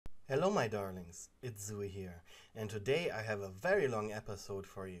Hello my darlings, it's Zui here, and today I have a very long episode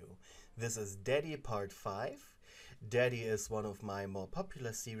for you. This is Daddy Part 5. Daddy is one of my more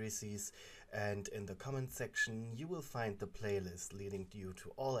popular series, and in the comment section you will find the playlist leading you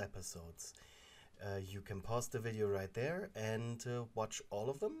to all episodes. You can pause the video right there and watch all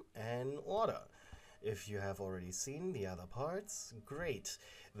of them in order. If you have already seen the other parts, great,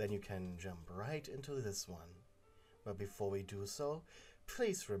 then you can jump right into this one. But before we do so,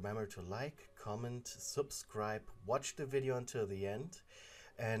 please remember to like, comment, subscribe, watch the video until the end,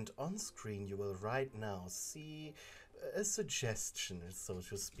 and on screen you will right now see a suggestion, so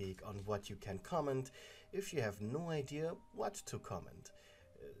to speak, on what you can comment if you have no idea what to comment.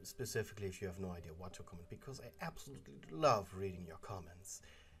 Specifically if you have no idea what to comment, because I absolutely love reading your comments.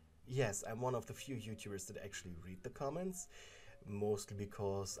 Yes, I'm one of the few YouTubers that actually read the comments, mostly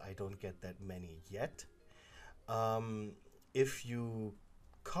because I don't get that many yet. If you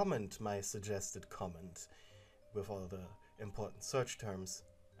comment my suggested comment with all the important search terms,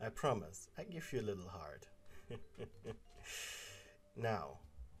 I promise I give you a little heart. Now,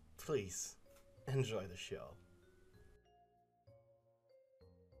 please enjoy the show.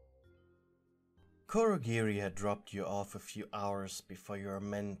 Kurogiri had dropped you off a few hours before you were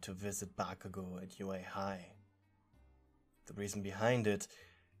meant to visit Bakugou at UA High. The reason behind it,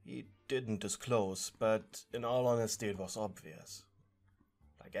 he didn't disclose, but in all honesty it was obvious.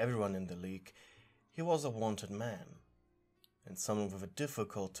 Like everyone in the league, he was a wanted man, and someone with a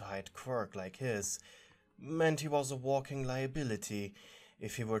difficult-to-hide quirk like his meant he was a walking liability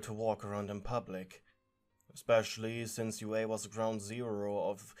if he were to walk around in public, especially since UA was ground zero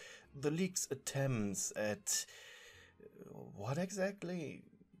of the league's attempts at... what exactly?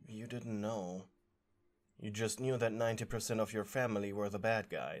 You didn't know. You just knew that 90% of your family were the bad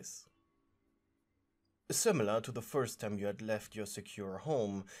guys. Similar to the first time you had left your secure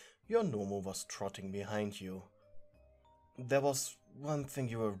home, your Nomu was trotting behind you. There was one thing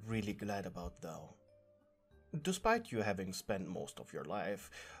you were really glad about, though. Despite you having spent most of your life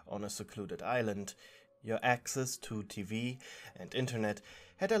on a secluded island, your access to TV and internet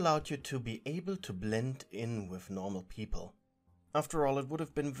had allowed you to be able to blend in with normal people. After all, it would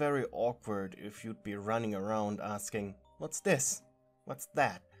have been very awkward if you'd be running around asking, "What's this? What's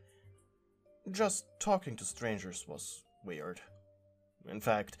that?" Just talking to strangers was weird. In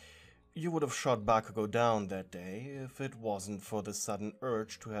fact, you would have shot Bakugou down that day if it wasn't for the sudden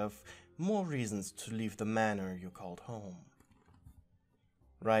urge to have more reasons to leave the manor you called home.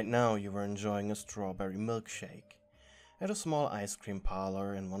 Right now you were enjoying a strawberry milkshake at a small ice cream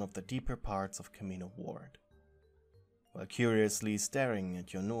parlor in one of the deeper parts of Camino Ward, while curiously staring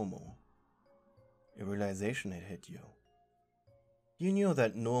at your Nomu. A realization had hit you. You knew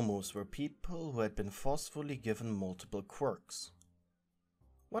that Nomus were people who had been forcefully given multiple quirks.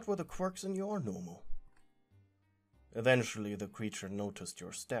 What were the quirks in your Nomu? Eventually the creature noticed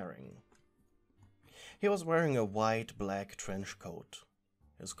your staring. He was wearing a white-black trench coat.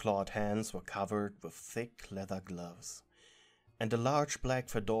 His clawed hands were covered with thick leather gloves, and a large black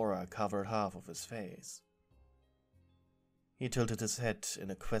fedora covered half of his face. He tilted his head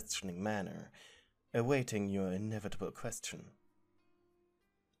in a questioning manner, awaiting your inevitable question.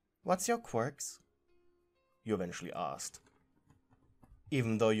 "What's your quirks?" you eventually asked.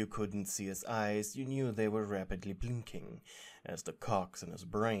 Even though you couldn't see his eyes, you knew they were rapidly blinking as the cogs in his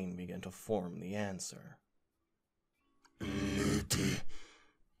brain began to form the answer. "Lady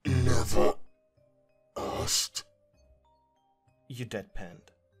never asked." You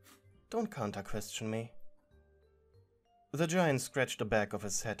deadpanned. "Don't counter-question me." The giant scratched the back of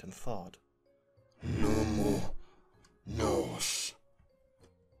his head and thought. "Nomu knows."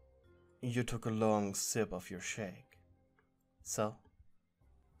 You took a long sip of your shake. "So?"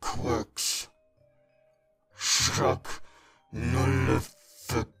 "Quirks. Shock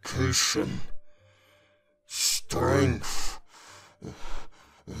nullification. Strength.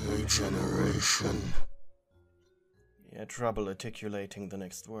 Regeneration." You had trouble articulating the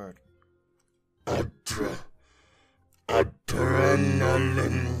next word.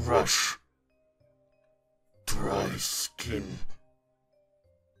 Adrenaline rush. Dry skin."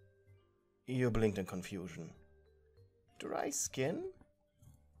 You blinked in confusion. "Dry skin?"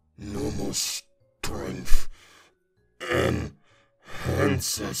 "Nomu strength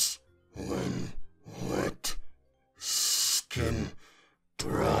enhances when wet. Skin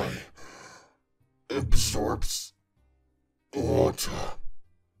dry. Absorbs water."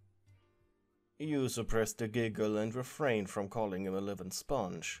 You suppressed a giggle and refrained from calling him a living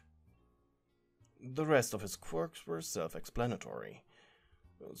sponge. The rest of his quirks were self-explanatory,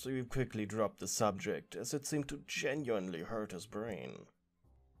 so you quickly dropped the subject as it seemed to genuinely hurt his brain.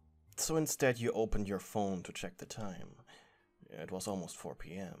 So instead you opened your phone to check the time. It was almost 4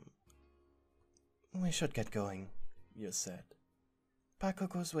 p.m. "We should get going," you said.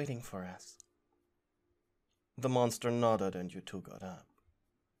 "Bakugou's waiting for us." The monster nodded and you two got up.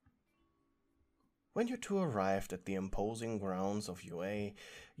 When you two arrived at the imposing grounds of UA,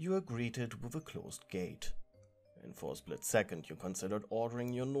 you were greeted with a closed gate. And for a split second you considered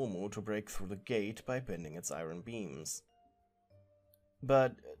ordering your Nomu to break through the gate by bending its iron beams.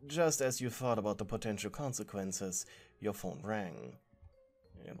 But just as you thought about the potential consequences, your phone rang.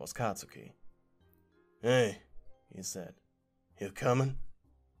 It was Katsuki. "Hey," he said. "You coming?"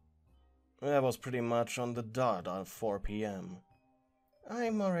 That was pretty much on the dot at 4 p.m.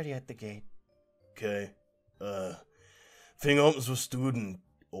 "I'm already at the gate." "Okay. Thing opens with student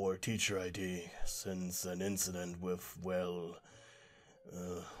or teacher ID since an incident with,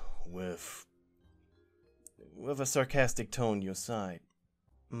 With a sarcastic tone you sighed.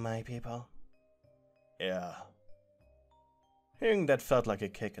 "My people?" Yeah." Hearing that felt like a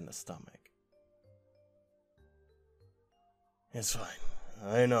kick in the stomach. "It's fine.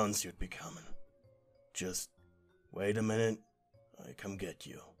 I announced you'd be coming. Just wait a minute. I come get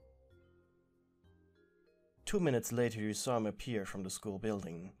you." 2 minutes later you saw him appear from the school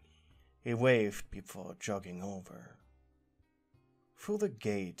building. He waved before jogging over. Through the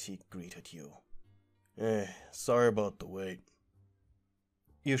gate he greeted you. "Hey, sorry about the wait."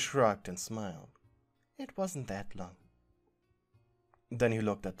 You shrugged and smiled. "It wasn't that long." Then he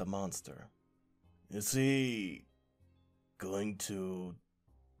looked at the monster. "Is he going to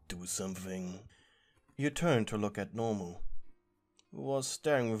do something?" You turned to look at Nomu, who was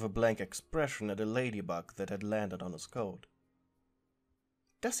staring with a blank expression at a ladybug that had landed on his coat.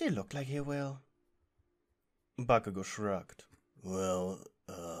 "Does he look like he will?" Bakugou shrugged. "Well,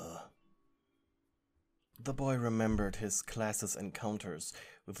 The boy remembered his class's encounters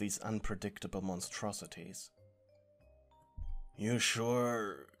with these unpredictable monstrosities. You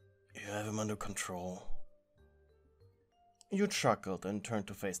sure you have him under control?" You chuckled and turned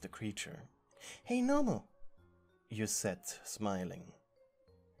to face the creature. "Hey, Nomu," you said, smiling.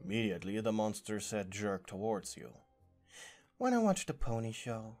 Immediately, the monster's head jerked towards you. "Wanna watch the pony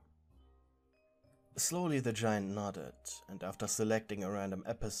show?" Slowly, the giant nodded, and after selecting a random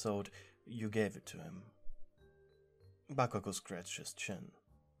episode, you gave it to him. Bakugou scratched his chin.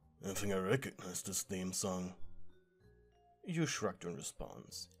 "I think I recognize this theme song." You shrugged in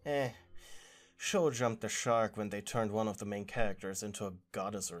response. Show jumped the shark when they turned one of the main characters into a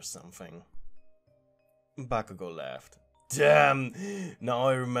goddess or something. Bakugou laughed. "Damn! Now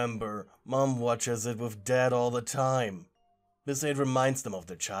I remember. Mom watches it with Dad all the time. This aid reminds them of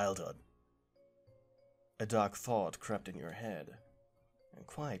their childhood." A dark thought crept in your head, and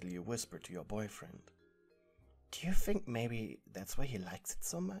quietly you whispered to your boyfriend. "Do you think maybe that's why he likes it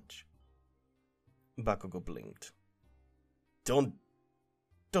so much?" Bakugou blinked. Don't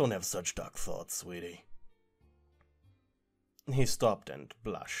have such dark thoughts, sweetie." He stopped and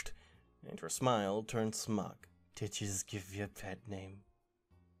blushed, and her smile turned smug. "Did you just give you a pet name?"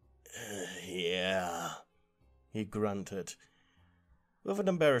 Yeah," he grunted. With an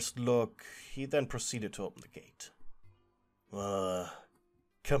embarrassed look, he then proceeded to open the gate.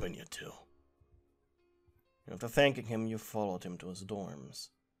 Come in, you two." After thanking him, you followed him to his dorms.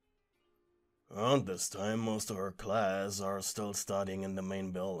 Around this time, most of our class are still studying in the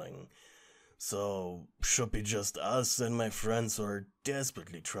main building, so should be just us and my friends who are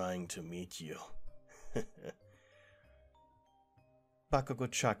desperately trying to meet you. Bakugou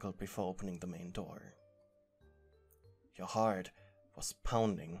chuckled before opening the main door. Your heart was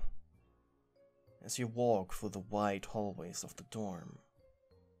pounding as you walked through the wide hallways of the dorm.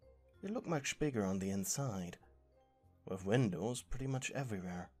 It looked much bigger on the inside, with windows pretty much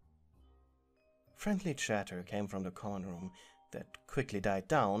everywhere. Friendly chatter came from the common room that quickly died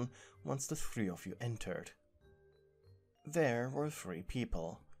down once the three of you entered. There were 3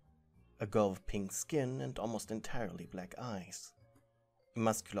 people: a girl with pink skin and almost entirely black eyes, a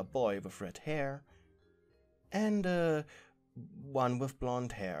muscular boy with red hair, and one with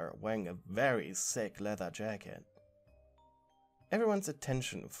blonde hair wearing a very sick leather jacket. Everyone's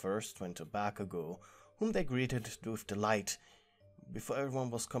attention first went to Bakugou, whom they greeted with delight, before everyone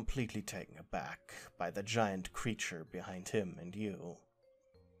was completely taken aback by the giant creature behind him and you.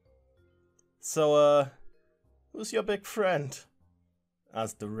 "So, who's your big friend?"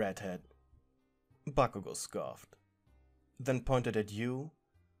 asked the redhead. Bakugou scoffed, then pointed at you.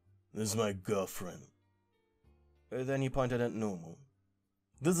 "This is my girlfriend." Then he pointed at Nomu.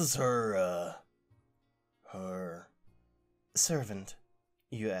 "This is her servant,"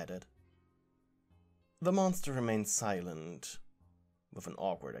 you added. The monster remained silent, With an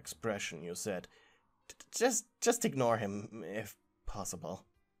awkward expression, you said, Just ignore him, if possible."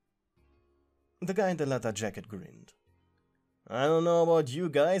 The guy in the leather jacket grinned. "I don't know about you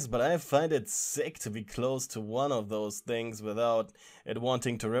guys, but I find it sick to be close to one of those things without it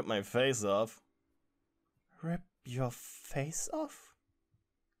wanting to rip my face off." "Rip your face off?"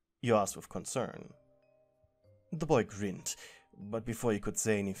 you asked with concern. The boy grinned, but before he could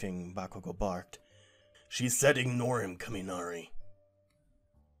say anything, Bakugou barked, "She said ignore him, Kaminari."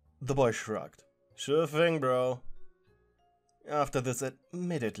 The boy shrugged. "Sure thing, bro." After this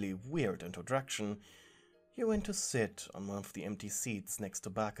admittedly weird introduction, you went to sit on one of the empty seats next to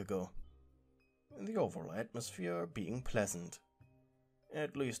Bakugou, the overall atmosphere being pleasant.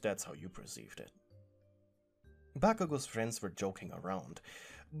 At least that's how you perceived it. Bakugou's friends were joking around,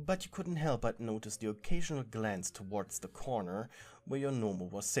 but you couldn't help but notice the occasional glance towards the corner where Yonomu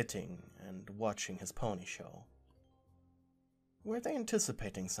was sitting and watching his pony show. Were they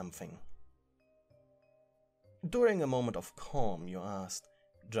anticipating something? During a moment of calm, you asked,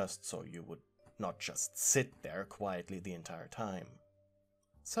 just so you would not just sit there quietly the entire time.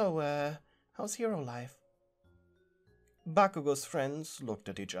 "So, how's hero life?" Bakugou's friends looked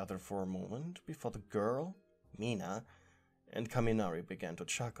at each other for a moment before the girl, Mina, and Kaminari began to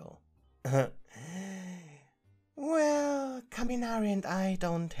chuckle. "Well, Kaminari and I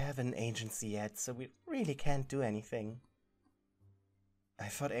don't have an agency yet, so we really can't do anything." "I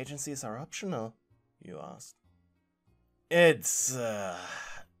thought agencies are optional," you asked. It's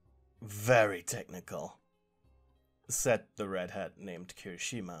very technical," said the redhead named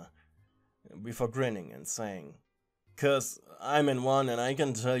Kirishima, before grinning and saying, "'Cause I'm in one and I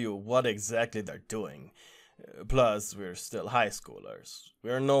can tell you what exactly they're doing. Plus, we're still high schoolers.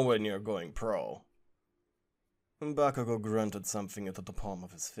 We're nowhere near going pro." Bakugou grunted something into the palm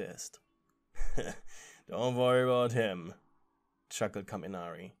of his fist. "Don't worry about him," chuckled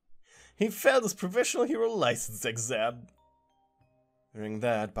Kaminari. "He failed his professional hero license exam." Hearing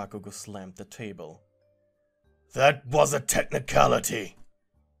that, Bakugou slammed the table. "That was a technicality!"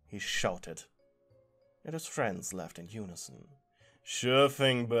 he shouted. And his friends laughed in unison. "Sure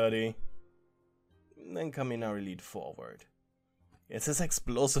thing, buddy." Then Kaminari leaned forward. It's his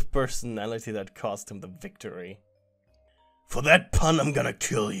explosive personality that cost him the victory. "For that pun, I'm gonna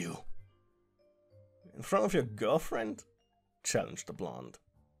kill you." "In front of your girlfriend?" challenged the blonde.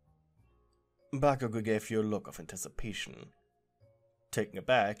 Bakugou gave you a look of anticipation. Taken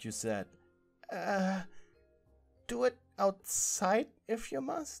aback, you said, "Do it outside if you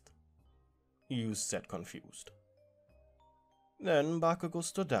must?" You said, confused. Then Bakugou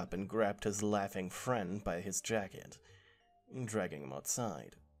stood up and grabbed his laughing friend by his jacket, dragging him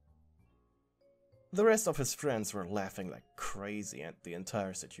outside. The rest of his friends were laughing like crazy at the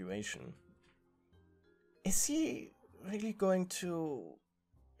entire situation. "Is he really going to,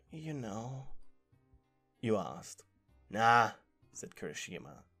 you asked. "Nah," said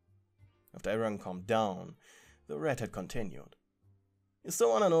Kirishima. After everyone calmed down, the redhead continued. "You still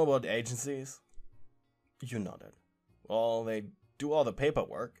want to know about agencies?" You nodded. "Well, they do all the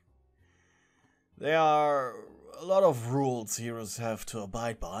paperwork. There are a lot of rules heroes have to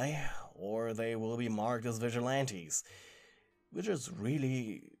abide by, or they will be marked as vigilantes, which is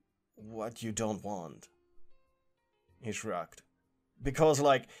really what you don't want." He shrugged. "Because,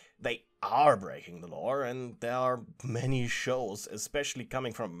 they are breaking the law, and there are many shows, especially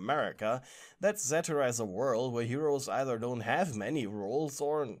coming from America, that satirize a world where heroes either don't have many rules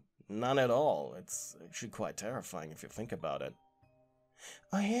or none at all. It's actually quite terrifying if you think about it."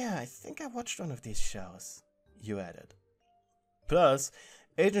 "Oh yeah, I think I watched one of these shows," you added. "Plus,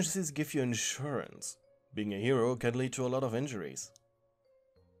 agencies give you insurance. Being a hero can lead to a lot of injuries."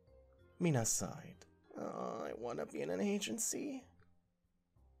 Mina sighed. "Oh, I want to be in an agency."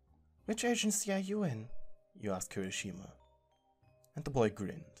 "Which agency are you in?" you asked Kirishima. And the boy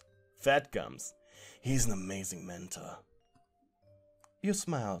grinned. "Fat Gums. He's an amazing mentor." You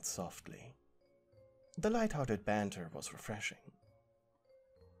smiled softly. The light-hearted banter was refreshing.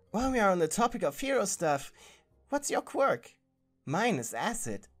 "While we are on the topic of hero stuff, what's your quirk? Mine is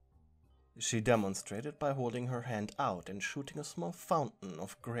acid." She demonstrated by holding her hand out and shooting a small fountain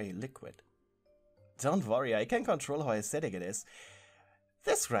of grey liquid. "Don't worry, I can control how acidic it is.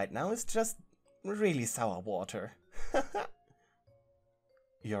 This right now is just really sour water."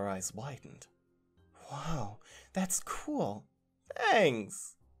 Your eyes widened. "Wow, that's cool."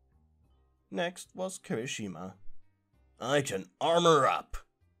 "Thanks." Next was Kirishima. "I can armor up."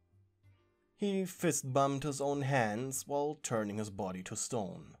 He fist-bumped his own hands while turning his body to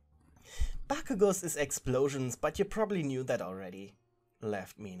stone. "Bakugou's is explosions, but you probably knew that already,"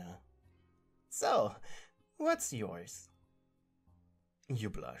 laughed Mina. "So, what's yours?" You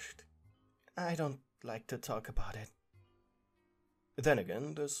blushed. I don't like to talk about it. Then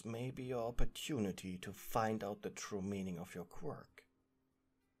again, this may be your opportunity to find out the true meaning of your quirk.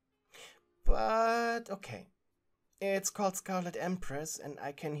 But, okay. It's called Scarlet Empress, and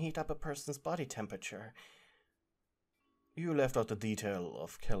I can heat up a person's body temperature. You left out the detail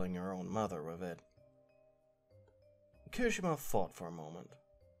of killing your own mother with it. Kirishima thought for a moment.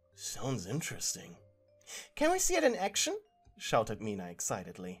 Sounds interesting. Can we see it in action? Shouted Mina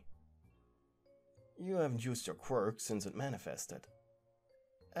excitedly. You haven't used your quirk since it manifested.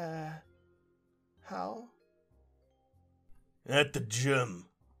 How? At the gym.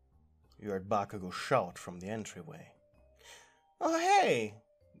 You heard Bakugou shout from the entryway. Oh hey,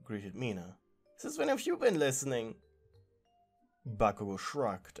 greeted Mina. Since when have you been listening? Bakugou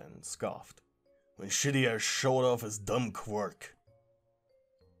shrugged and scoffed. When Shitty ass showed off his dumb quirk.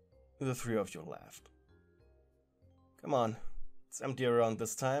 The three of you laughed. Come on, it's empty around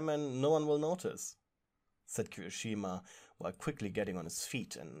this time and no one will notice, said Kirishima while quickly getting on his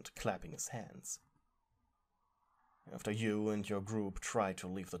feet and clapping his hands. After you and your group tried to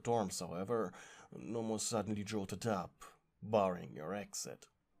leave the dorms, however, Nomo suddenly jolted up, barring your exit.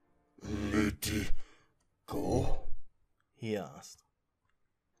 Let it go? He asked.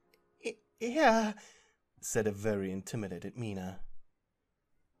 Yeah, said a very intimidated Mina.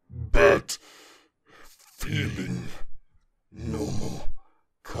 Bad feeling. Nomo,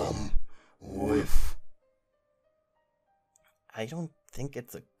 come with. I don't think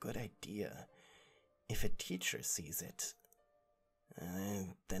it's a good idea. If a teacher sees it,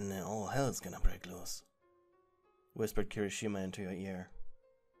 then all hell's gonna break loose, whispered Kirishima into your ear.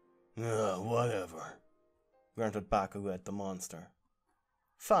 Whatever, grunted Bakugou at the monster.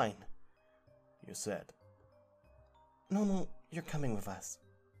 Fine, you said. No, you're coming with us.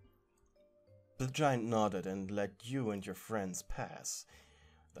 The giant nodded and let you and your friends pass.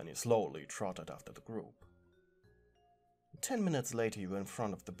 Then he slowly trotted after the group. 10 minutes later, you were in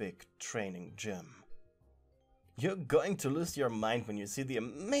front of the big training gym. You're going to lose your mind when you see the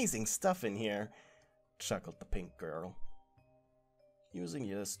amazing stuff in here, chuckled the pink girl. Using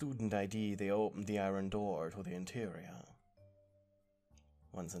your student ID, they opened the iron door to the interior.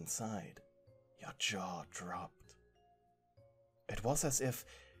 Once inside, your jaw dropped. It was as if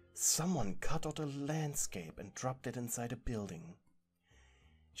someone cut out a landscape and dropped it inside a building.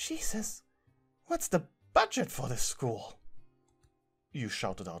 Jesus, what's the budget for this school? You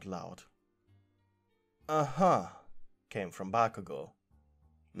shouted out loud. Came from Bakugou.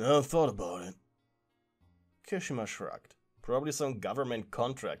 Never thought about it. Kirishima shrugged. Probably some government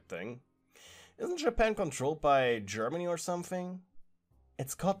contract thing. Isn't Japan controlled by Germany or something?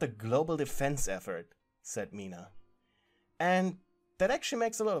 It's called the Global Defense Effort, said Mina. And that actually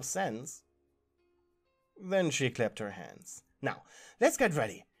makes a lot of sense. Then she clapped her hands. Now, let's get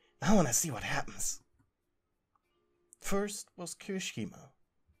ready. I want to see what happens. First was Kirishima.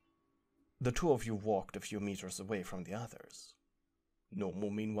 The two of you walked a few meters away from the others.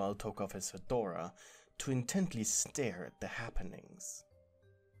 Nomu meanwhile took off his fedora to intently stare at the happenings.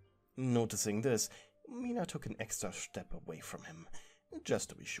 Noticing this, Mina took an extra step away from him, just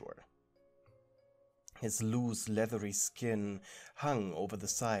to be sure. His loose, leathery skin hung over the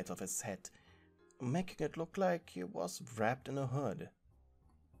sides of his head, making it look like he was wrapped in a hood.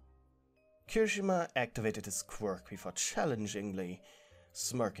 Kirishima activated his quirk before challengingly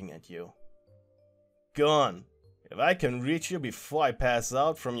smirking at you. Go on. If I can reach you before I pass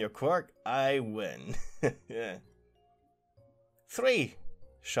out from your quirk, I win. 3,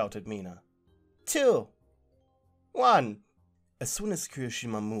 shouted Mina. 2, 1. As soon as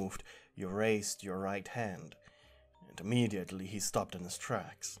Kirishima moved, you raised your right hand, and immediately he stopped in his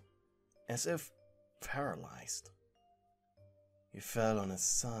tracks, as if paralyzed. He fell on his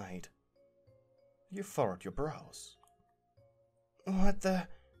side. You furrowed your brows. What the?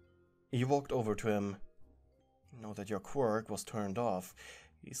 You walked over to him. Now that your quirk was turned off,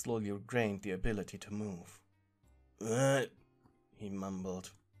 he slowly regained the ability to move. What? He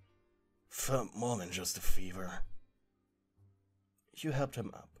mumbled. Felt more than just a fever. You helped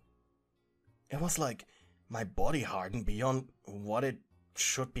him up. It was like my body hardened beyond what it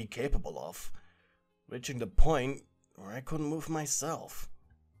should be capable of, reaching the point where I couldn't move myself.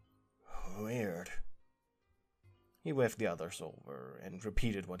 Weird. He waved the others over and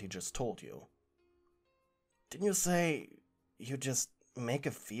repeated what he just told you. Didn't you say you just make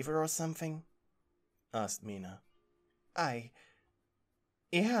a fever or something? Asked Mina. I'm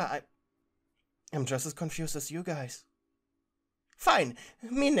just as confused as you guys. Fine,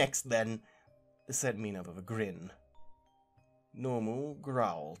 me next then, said Mina with a grin. Nomu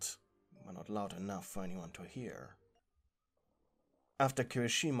growled, but not loud enough for anyone to hear. After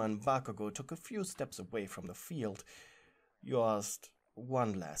Kirishima and Bakugou took a few steps away from the field, you asked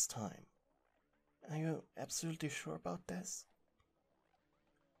one last time, "Are you absolutely sure about this?"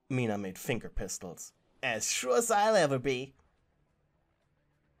 Mina made finger pistols. "As sure as I'll ever be."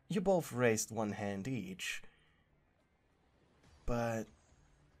 You both raised one hand each. But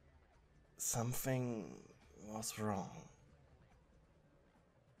something was wrong.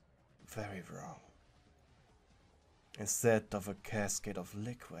 Very wrong. Instead of a cascade of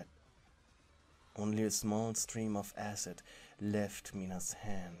liquid, only a small stream of acid left Mina's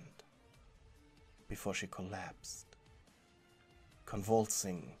hand before she collapsed,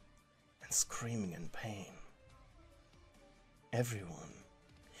 convulsing and screaming in pain. Everyone,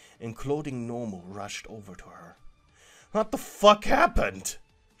 including Nomu, rushed over to her. "What the fuck happened?"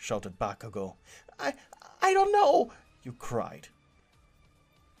 shouted Bakugou. I don't know," you cried.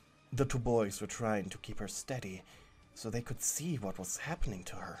 The two boys were trying to keep her steady so they could see what was happening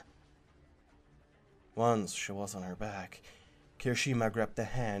to her. Once she was on her back, Kirishima grabbed the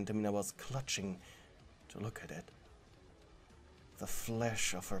hand Mina was clutching to look at it. The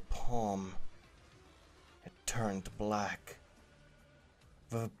flesh of her palm had turned black,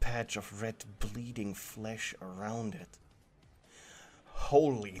 with a patch of red bleeding flesh around it.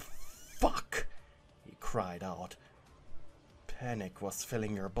 "Holy fuck!" he cried out. Panic was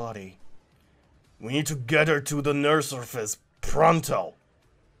filling your body. "We need to get her to the nurse office, pronto!"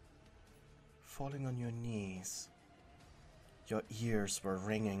 Falling on your knees, your ears were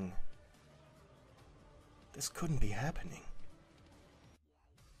ringing. This couldn't be happening.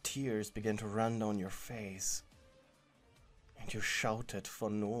 Tears began to run down your face, and you shouted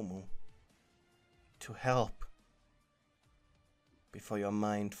for Nomu to help before your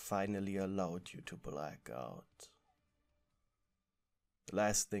mind finally allowed you to black out. The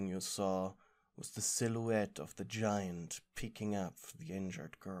last thing you saw was the silhouette of the giant picking up the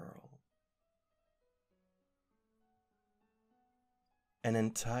injured girl. An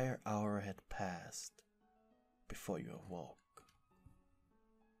entire hour had passed before you awoke.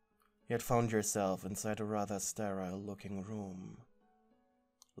 You had found yourself inside a rather sterile-looking room,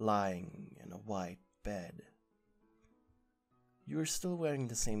 lying in a white bed. You were still wearing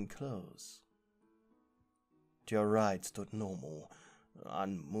the same clothes. To your right stood Nomu,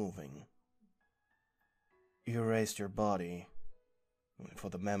 unmoving. You raised your body for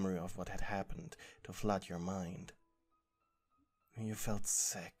the memory of what had happened to flood your mind. You felt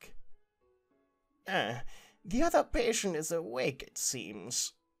sick. The other patient is awake, it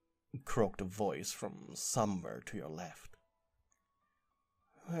seems," croaked a voice from somewhere to your left.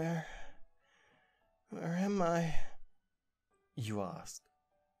 Where am I?" you asked.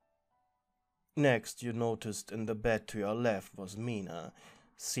 Next, you noticed in the bed to your left was Mina,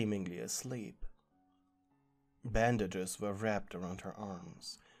 seemingly asleep. Bandages were wrapped around her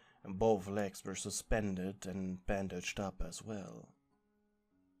arms, and both legs were suspended and bandaged up as well.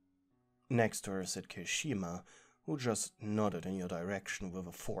 Next to her sat Kirishima, who just nodded in your direction with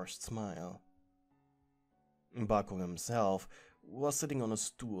a forced smile. Baku himself was sitting on a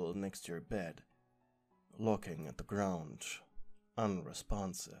stool next to your bed, looking at the ground,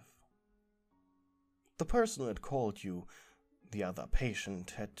 unresponsive. The person who had called you the other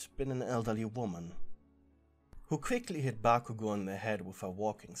patient had been an elderly woman, who quickly hit Bakugou on the head with her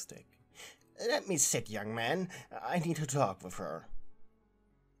walking stick. "Let me sit, young man. I need to talk with her."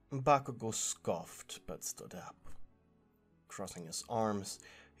 Bakugou scoffed but stood up. Crossing his arms,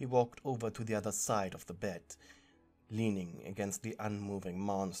 he walked over to the other side of the bed, leaning against the unmoving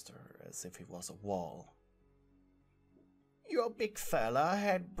monster as if he was a wall. "Your big fella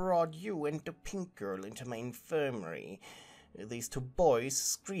had brought you and the pink girl into my infirmary. These two boys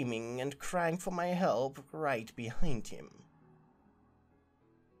screaming and crying for my help right behind him."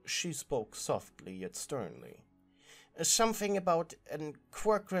 She spoke softly yet sternly. "Something about a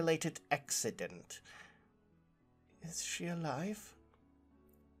quirk-related accident." "Is she alive?"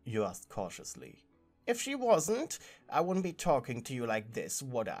 you asked cautiously. "If she wasn't, I wouldn't be talking to you like this,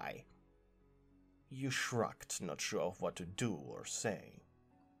 would I?" You shrugged, not sure of what to do or say.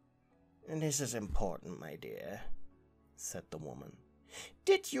 "This is important, my dear," said the woman.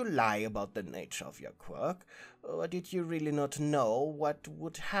 "Did you lie about the nature of your quirk, or did you really not know what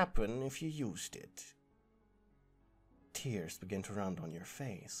would happen if you used it?" Tears began to run down your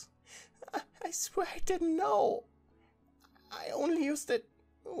face. I swear I didn't know. I only used it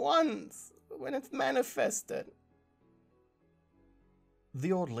once, when it manifested."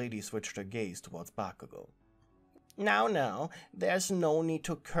 The old lady switched her gaze towards Bakugou. Now, there's no need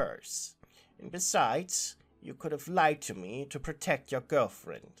to curse. And besides, you could have lied to me to protect your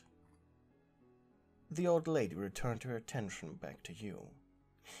girlfriend." The old lady returned her attention back to you.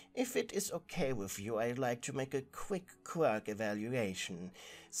 If it is okay with you, I'd like to make a quick quirk evaluation,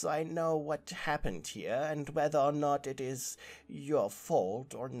 so I know what happened here and whether or not it is your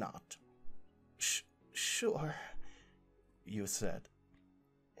fault or not. Sure, you said.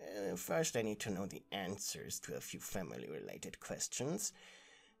 First, I need to know the answers to a few family-related questions.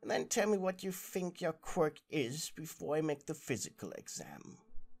 Then tell me what you think your quirk is before I make the physical exam.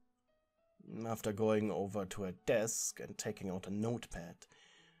 After going over to her desk and taking out a notepad,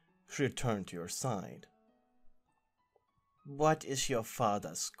 she turned to your side. What is your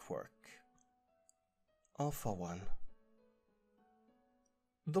father's quirk? All for one.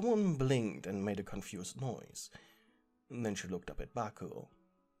 The woman blinked and made a confused noise. Then she looked up at Bakugou.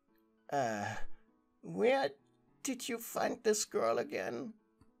 Where did you find this girl again?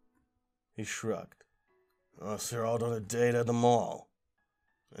 He shrugged. I saw her out on a date at the mall.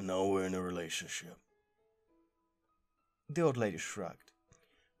 And now we're in a relationship. The old lady shrugged.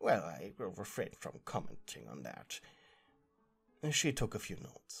 Well, I will refrain from commenting on that. She took a few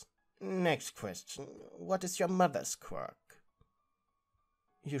notes. Next question. What is your mother's quirk?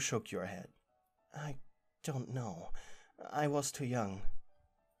 You shook your head. I don't know. I was too young.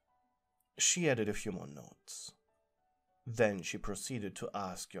 She added a few more notes. Then she proceeded to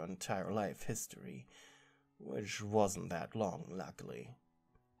ask your entire life history, which wasn't that long, luckily.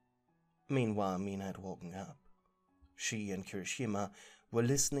 Meanwhile, Mina had woken up. She and Kirishima were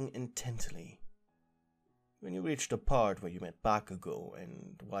listening intently. When you reached the part where you met Bakugou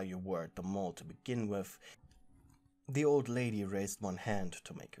and why you were at the mall to begin with, the old lady raised one hand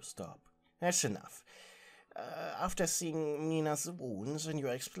to make you stop. That's enough. After seeing Mina's wounds and your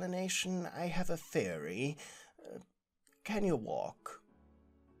explanation, I have a theory. Can you walk?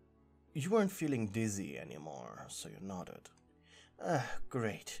 You weren't feeling dizzy anymore, so you nodded.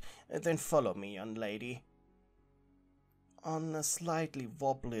 Great. Then follow me, young lady. On slightly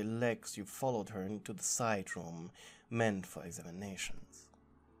wobbly legs, you followed her into the side room meant for examinations.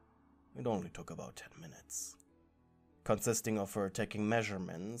 It only took about 10 minutes, consisting of her taking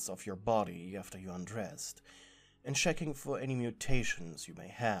measurements of your body after you undressed and checking for any mutations you may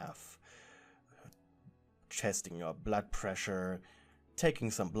have, testing your blood pressure, taking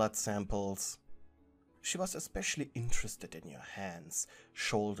some blood samples. She was especially interested in your hands,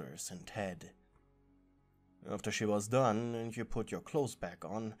 shoulders, and head. After she was done and you put your clothes back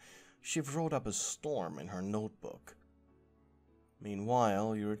on, she wrote up a storm in her notebook.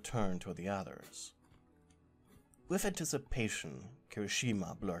 Meanwhile, you returned to the others. With anticipation,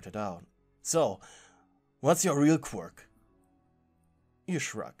 Kirishima blurted out, So, what's your real quirk? You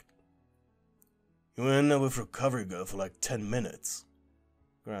shrugged. You were in there with Recovery Girl for like 10 minutes.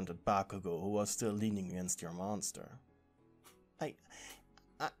 Grunted Bakugou, who was still leaning against your monster.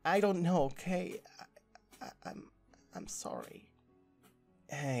 I don't know, okay? I'm sorry.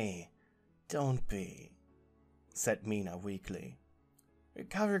 Hey, don't be, said Mina weakly.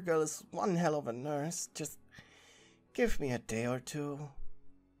 Recovery Girl is one hell of a nurse. Just give me a day or two.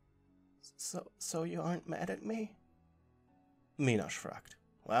 So you aren't mad at me? Mina shrugged.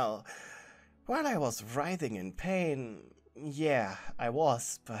 Well, while I was writhing in pain, yeah, I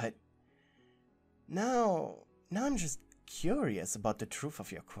was, but now I'm just curious about the truth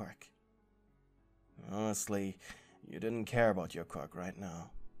of your quirk. Honestly, you didn't care about your quirk right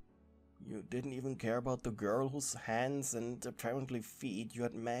now. You didn't even care about the girl whose hands and apparently feet you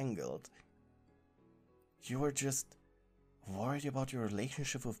had mangled. You were just worried about your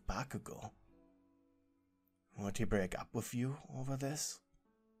relationship with Bakugou. Would he break up with you over this?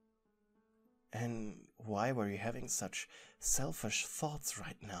 And why were you having such selfish thoughts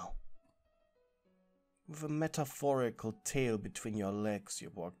right now? With a metaphorical tail between your legs,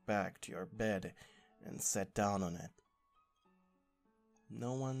 you walked back to your bed and sat down on it.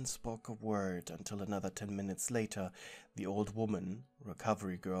 No one spoke a word until another 10 minutes later, the old woman,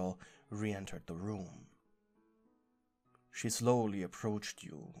 Recovery Girl, re-entered the room. She slowly approached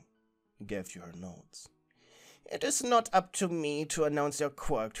you, gave you her notes. It is not up to me to announce your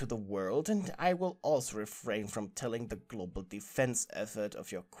quirk to the world, and I will also refrain from telling the global defense effort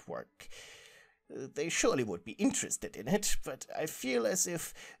of your quirk. They surely would be interested in it, but I feel as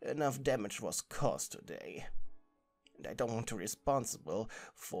if enough damage was caused today. And I don't want to be responsible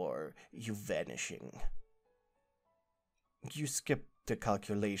for you vanishing. You skipped the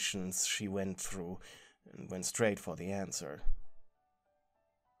calculations she went through and went straight for the answer.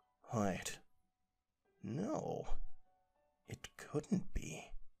 Wait. No. It couldn't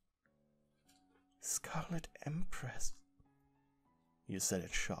be. Scarlet Empress. You said in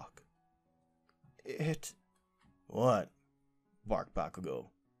shock. It... What? Barked Bakugou.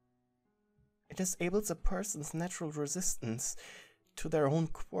 It disables a person's natural resistance to their own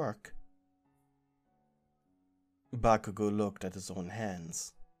quirk. Bakugou looked at his own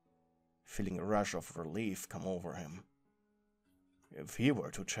hands, feeling a rush of relief come over him. If he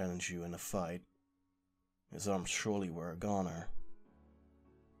were to challenge you in a fight, his arms surely were a goner.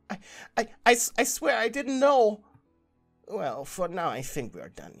 I swear I didn't know. Well, for now I think we are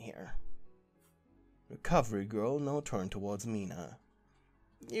done here. Recovery girl now turned towards Mina.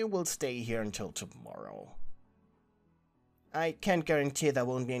 You will stay here until tomorrow. I can't guarantee there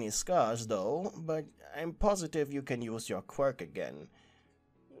won't be any scars though, but I'm positive you can use your quirk again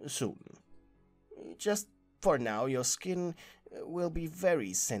soon. Just for now, your skin will be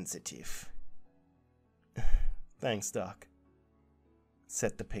very sensitive. Thanks, Doc,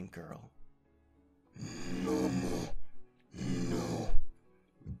 said the pink girl. No,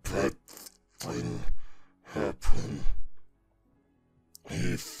 bad thing happen.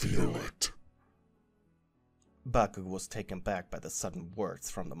 I feel it. Bakugou was taken back by the sudden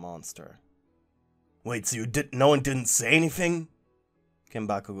words from the monster. Wait, so no one didn't say anything? Came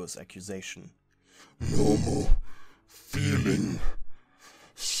Bakugou's accusation. No feeling,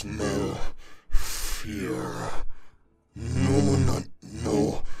 smell, fear.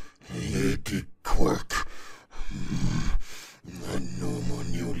 No lady quirk. No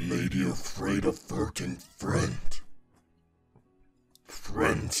new lady afraid of hurting friend.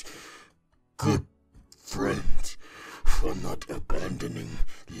 Friend, good friend, for not abandoning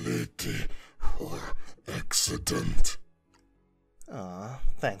lady or accident. Aw,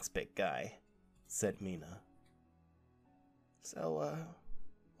 thanks, big guy, said Mina. So,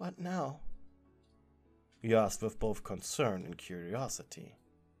 what now? He asked with both concern and curiosity.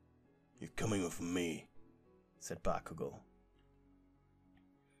 You're coming with me, said Bakugou.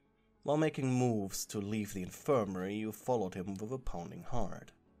 While making moves to leave the infirmary, you followed him with a pounding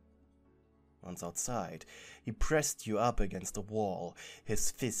heart. Once outside, he pressed you up against the wall, his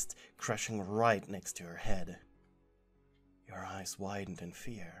fist crashing right next to your head. Your eyes widened in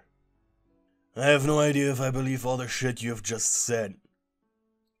fear. I have no idea if I believe all the shit you've just said,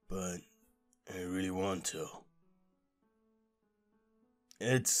 but I really want to.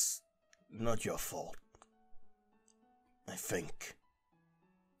 It's not your fault, I think.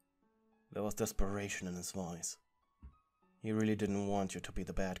 There was desperation in his voice. He really didn't want you to be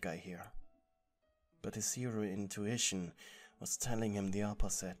the bad guy here. But his zero intuition was telling him the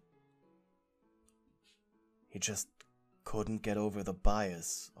opposite. He just couldn't get over the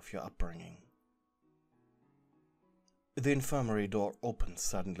bias of your upbringing. The infirmary door opened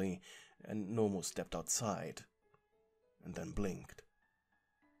suddenly, and Nomu stepped outside, and then blinked.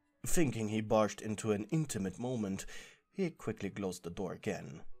 Thinking he barged into an intimate moment, he quickly closed the door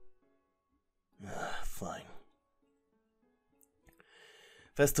again. Fine.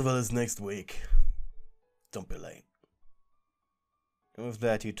 Festival is next week. Don't be late. And with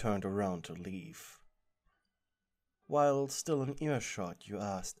that, he turned around to leave. While still in earshot, you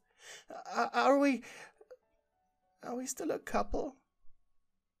asked, Are we still a couple?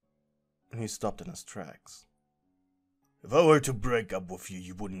 He stopped in his tracks. If I were to break up with you,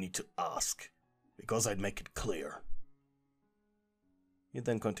 you wouldn't need to ask, because I'd make it clear. He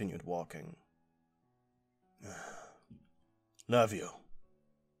then continued walking. Love you,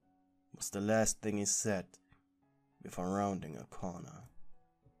 was the last thing he said before rounding a corner.